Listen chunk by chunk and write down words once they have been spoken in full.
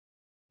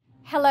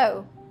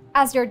Hello,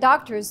 as your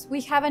doctors,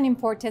 we have an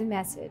important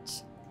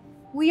message.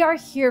 We are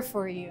here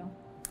for you.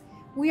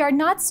 We are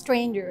not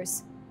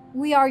strangers.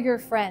 We are your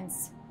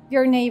friends,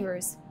 your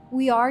neighbors.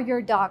 We are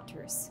your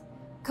doctors.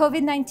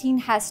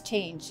 COVID-19 has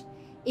changed.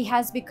 It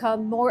has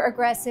become more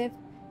aggressive,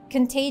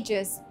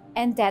 contagious,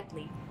 and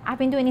deadly. I've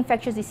been doing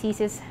infectious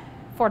diseases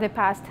for the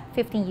past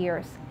 15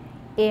 years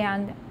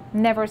and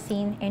never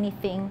seen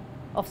anything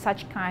of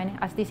such kind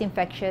as this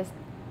infectious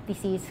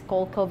disease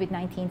called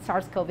COVID-19,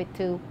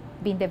 SARS-CoV-2,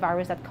 being the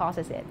virus that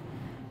causes it.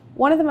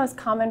 One of the most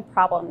common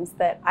problems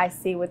that I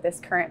see with this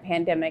current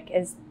pandemic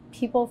is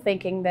people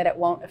thinking that it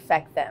won't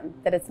affect them,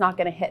 that it's not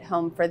going to hit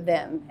home for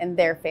them and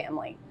their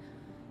family.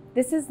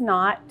 This is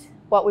not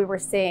what we were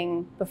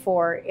seeing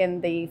before in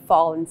the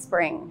fall and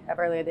spring of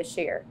earlier this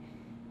year.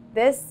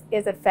 This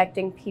is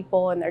affecting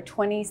people in their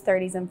 20s,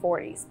 30s, and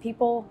 40s,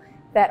 people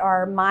that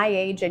are my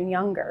age and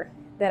younger,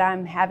 that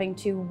I'm having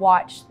to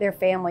watch their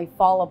family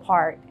fall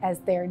apart as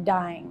they're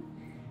dying.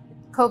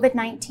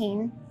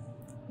 COVID-19,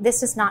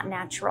 this is not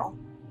natural.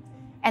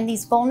 And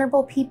these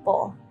vulnerable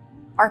people,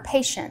 our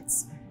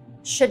patients,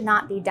 should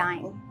not be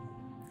dying.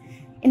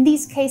 In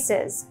these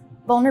cases,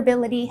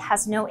 vulnerability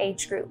has no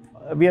age group.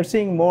 We are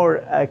seeing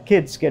more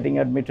kids getting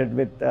admitted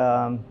with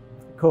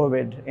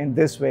COVID in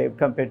this wave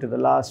compared to the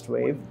last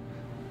wave.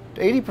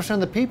 80%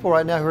 of the people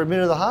right now who are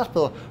admitted to the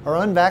hospital are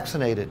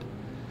unvaccinated.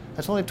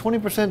 That's only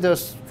 20%.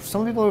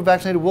 Some people who are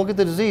vaccinated will get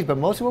the disease, but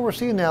most of what we're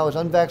seeing now is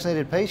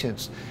unvaccinated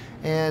patients.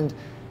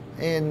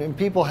 And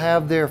people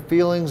have their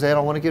feelings. They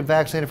don't want to get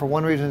vaccinated for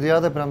one reason or the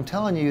other, but I'm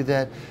telling you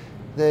that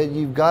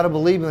you've got to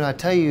believe me when I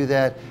tell you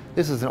that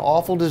this is an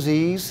awful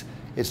disease.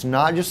 It's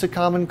not just a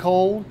common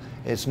cold.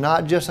 It's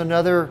not just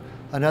another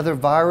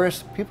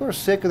virus. People are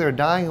sick and they're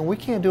dying, and we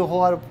can't do a whole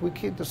lot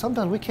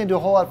sometimes we can't do a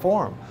whole lot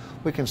for them.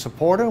 We can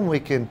support them, we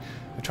can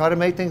try to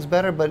make things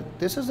better, but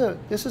this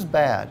is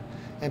bad.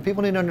 And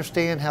people need to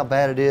understand how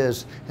bad it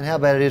is and how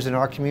bad it is in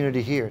our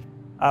community here.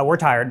 We're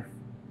tired.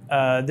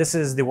 This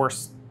is the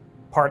worst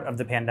part of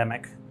the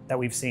pandemic that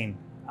we've seen.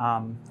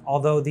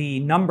 Although the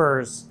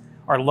numbers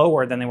are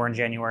lower than they were in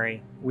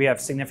January, we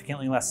have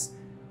significantly less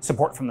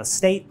support from the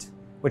state,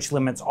 which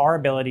limits our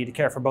ability to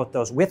care for both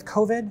those with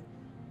COVID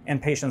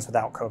and patients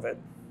without COVID.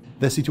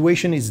 The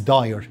situation is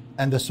dire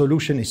and the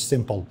solution is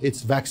simple.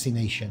 It's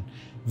vaccination.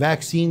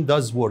 Vaccine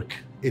does work.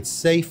 It's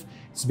safe.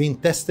 It's been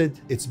tested.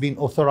 It's been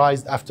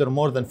authorized after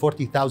more than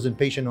 40,000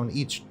 patients on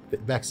each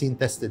vaccine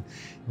tested.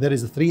 There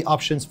is 3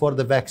 options for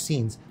the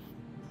vaccines.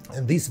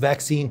 And this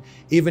vaccine,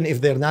 even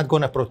if they're not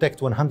going to protect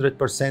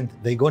 100%,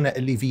 they're going to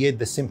alleviate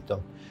the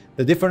symptom.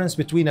 The difference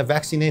between a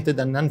vaccinated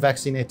and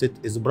non-vaccinated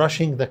is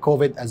brushing the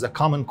COVID as a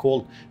common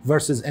cold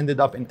versus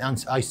ended up in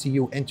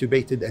ICU,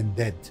 intubated and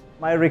dead.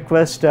 My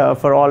request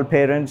for all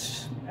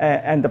parents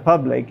and the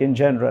public in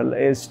general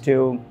is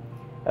to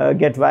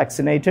get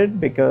vaccinated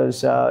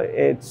because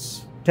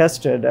it's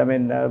tested. I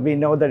mean, we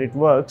know that it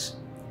works.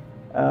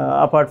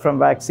 Apart from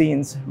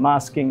vaccines,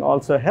 masking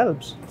also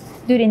helps.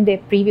 During the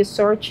previous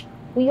surge,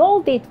 we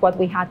all did what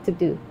we had to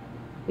do,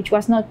 which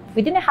was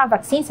we didn't have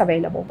vaccines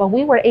available, but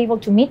we were able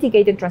to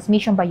mitigate the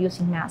transmission by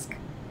using masks.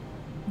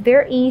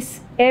 There is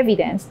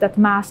evidence that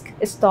masks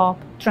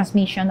stop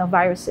transmission of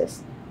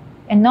viruses,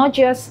 and not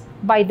just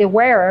by the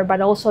wearer,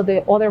 but also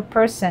the other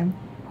person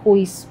who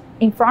is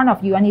in front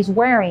of you and is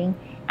wearing,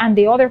 and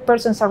the other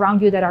persons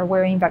around you that are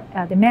wearing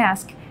the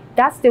mask.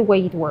 That's the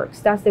way it works.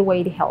 That's the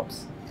way it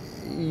helps.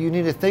 You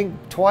need to think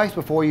twice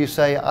before you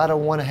say, I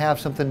don't want to have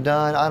something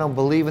done. I don't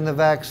believe in the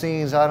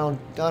vaccines. I don't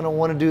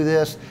want to do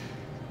this.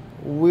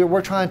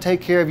 We're trying to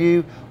take care of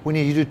you. We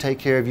need you to take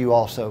care of you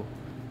also.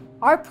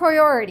 Our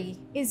priority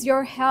is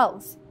your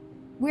health.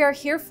 We are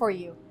here for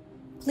you.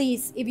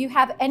 Please, if you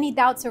have any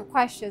doubts or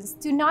questions,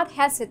 do not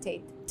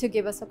hesitate to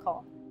give us a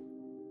call.